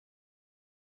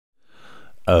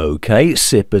Okay,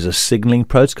 SIP is a signaling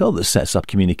protocol that sets up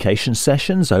communication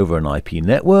sessions over an IP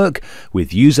network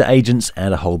with user agents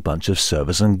and a whole bunch of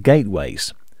servers and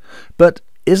gateways. But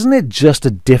isn't it just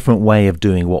a different way of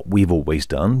doing what we've always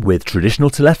done with traditional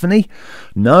telephony?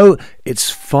 No, it's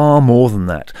far more than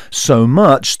that. So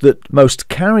much that most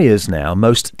carriers now,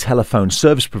 most telephone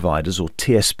service providers or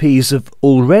TSPs, have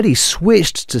already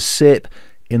switched to SIP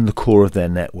in the core of their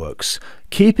networks,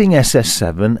 keeping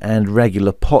SS7 and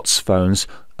regular POTS phones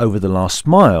over the last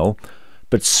mile,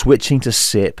 but switching to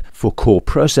SIP for core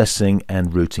processing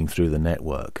and routing through the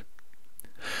network.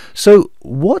 So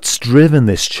what's driven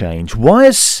this change? Why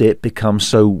has SIP become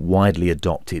so widely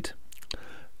adopted?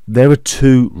 There are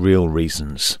two real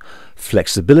reasons: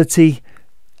 flexibility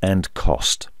and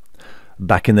cost.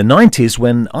 Back in the 90s,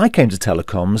 when I came to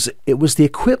telecoms, it was the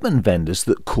equipment vendors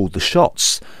that called the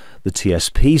shots. The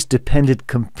TSPs depended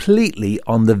completely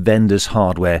on the vendor's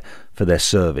hardware for their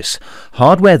service.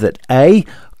 Hardware that A,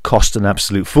 cost an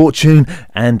absolute fortune,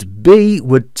 and B,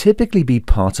 would typically be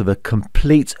part of a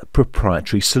complete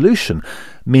proprietary solution,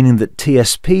 meaning that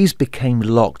TSPs became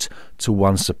locked to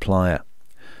one supplier.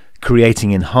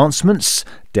 Creating enhancements,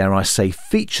 dare I say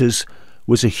features,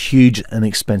 was a huge and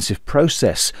expensive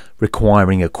process,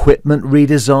 requiring equipment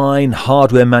redesign,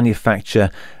 hardware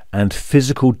manufacture, and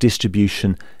physical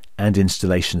distribution and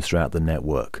installation throughout the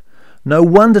network. No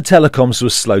wonder telecoms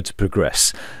was slow to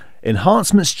progress.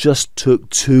 Enhancements just took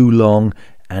too long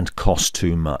and cost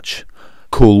too much.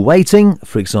 Call waiting,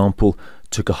 for example,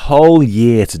 took a whole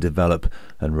year to develop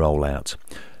and roll out.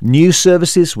 New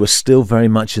services were still very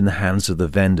much in the hands of the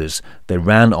vendors. They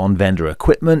ran on vendor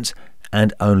equipment,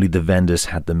 and only the vendors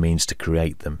had the means to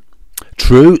create them.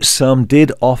 True, some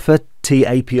did offer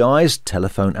TAPIs,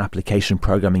 telephone application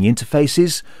programming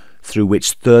interfaces, through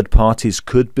which third parties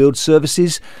could build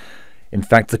services. In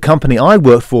fact, the company I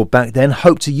worked for back then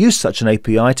hoped to use such an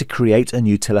API to create a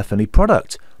new telephony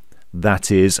product.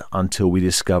 That is, until we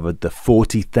discovered the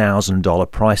 $40,000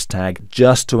 price tag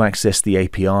just to access the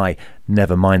API,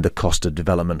 never mind the cost of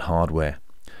development hardware.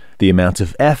 The amount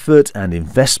of effort and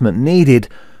investment needed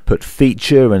put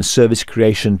feature and service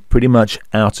creation pretty much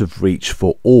out of reach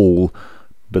for all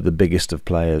but the biggest of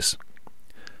players.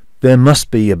 There must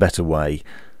be a better way.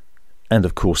 And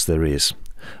of course there is.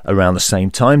 Around the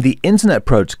same time, the Internet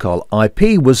Protocol,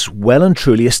 IP, was well and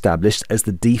truly established as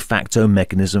the de facto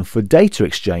mechanism for data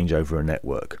exchange over a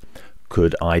network.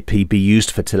 Could IP be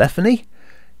used for telephony?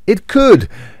 It could.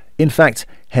 In fact,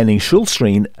 Henning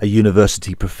Schulzrien, a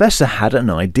university professor, had an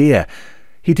idea.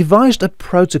 He devised a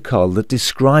protocol that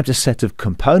described a set of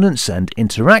components and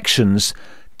interactions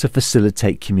to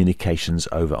facilitate communications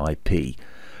over IP.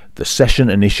 The Session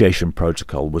Initiation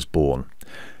Protocol was born.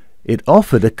 It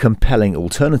offered a compelling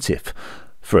alternative.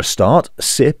 For a start,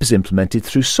 SIP is implemented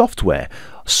through software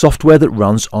that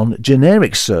runs on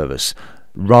generic servers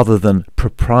rather than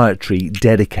proprietary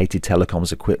dedicated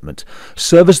telecoms equipment,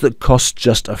 servers that cost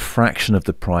just a fraction of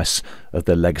the price of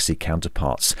their legacy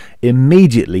counterparts.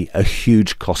 Immediately a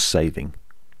huge cost saving.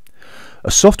 A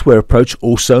software approach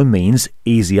also means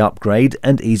easy upgrade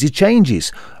and easy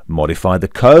changes. Modify the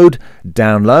code,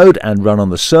 download and run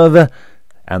on the server,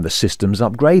 and the system's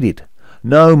upgraded.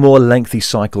 No more lengthy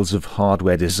cycles of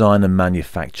hardware design and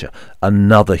manufacture,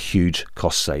 another huge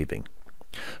cost saving.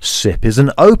 SIP is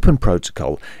an open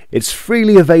protocol. It's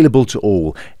freely available to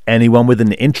all. Anyone with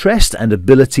an interest and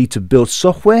ability to build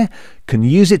software can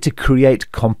use it to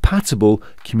create compatible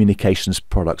communications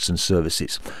products and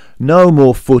services. No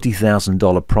more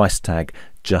 $40,000 price tag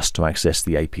just to access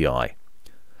the API.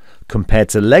 Compared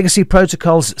to legacy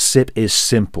protocols, SIP is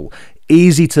simple,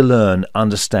 easy to learn,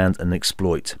 understand and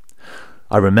exploit.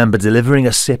 I remember delivering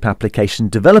a SIP application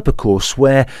developer course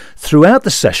where throughout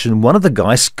the session one of the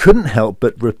guys couldn't help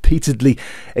but repeatedly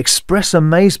express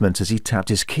amazement as he tapped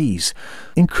his keys.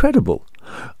 Incredible,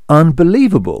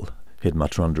 unbelievable, he'd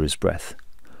mutter under his breath.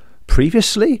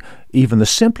 Previously, even the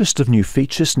simplest of new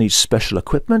features need special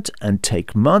equipment and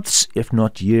take months, if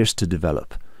not years, to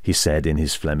develop, he said in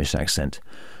his Flemish accent.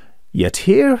 Yet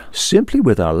here, simply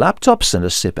with our laptops and a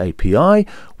SIP API,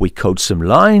 we code some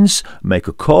lines, make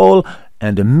a call,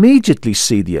 and immediately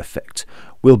see the effect.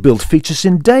 We'll build features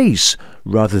in days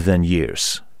rather than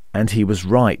years. And he was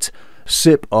right.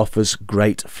 SIP offers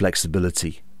great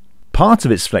flexibility. Part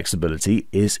of its flexibility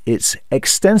is its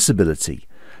extensibility.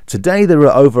 Today there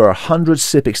are over 100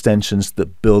 SIP extensions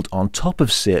that build on top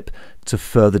of SIP to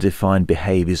further define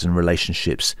behaviors and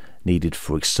relationships needed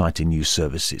for exciting new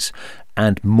services,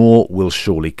 and more will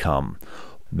surely come.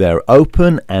 They're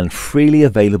open and freely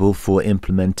available for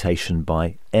implementation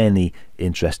by any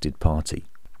interested party.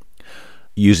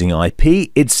 Using IP,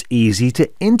 it's easy to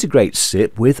integrate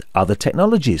SIP with other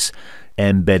technologies,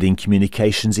 embedding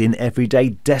communications in everyday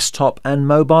desktop and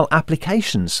mobile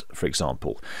applications, for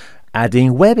example,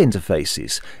 adding web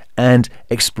interfaces, and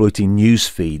exploiting news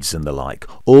feeds and the like,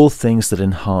 all things that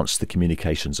enhance the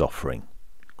communications offering.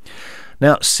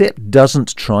 Now, SIP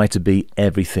doesn't try to be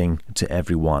everything to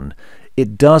everyone.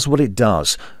 It does what it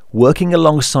does, working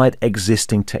alongside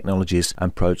existing technologies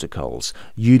and protocols,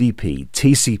 UDP,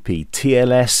 TCP,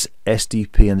 TLS,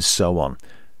 SDP, and so on.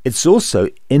 It's also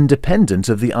independent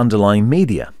of the underlying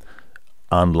media.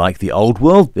 Unlike the old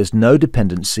world, there's no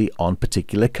dependency on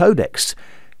particular codecs.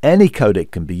 Any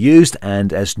codec can be used,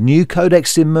 and as new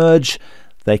codecs emerge,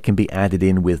 they can be added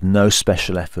in with no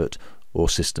special effort or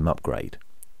system upgrade.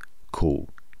 Cool.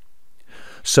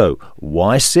 So,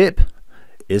 why SIP?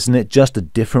 Isn't it just a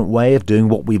different way of doing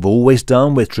what we've always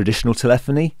done with traditional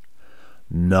telephony?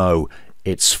 No,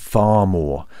 it's far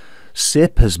more.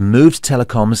 SIP has moved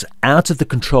telecoms out of the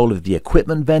control of the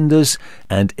equipment vendors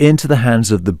and into the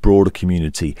hands of the broader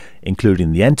community,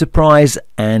 including the enterprise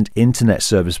and internet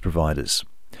service providers.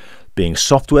 Being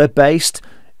software-based,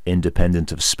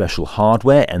 independent of special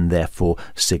hardware and therefore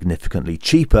significantly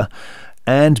cheaper,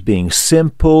 and being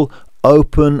simple,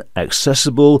 open,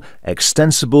 accessible,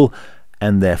 extensible,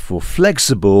 and therefore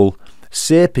flexible,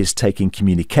 SIP is taking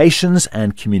communications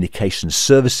and communication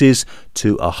services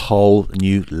to a whole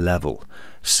new level,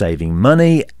 saving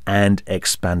money and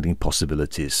expanding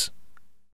possibilities.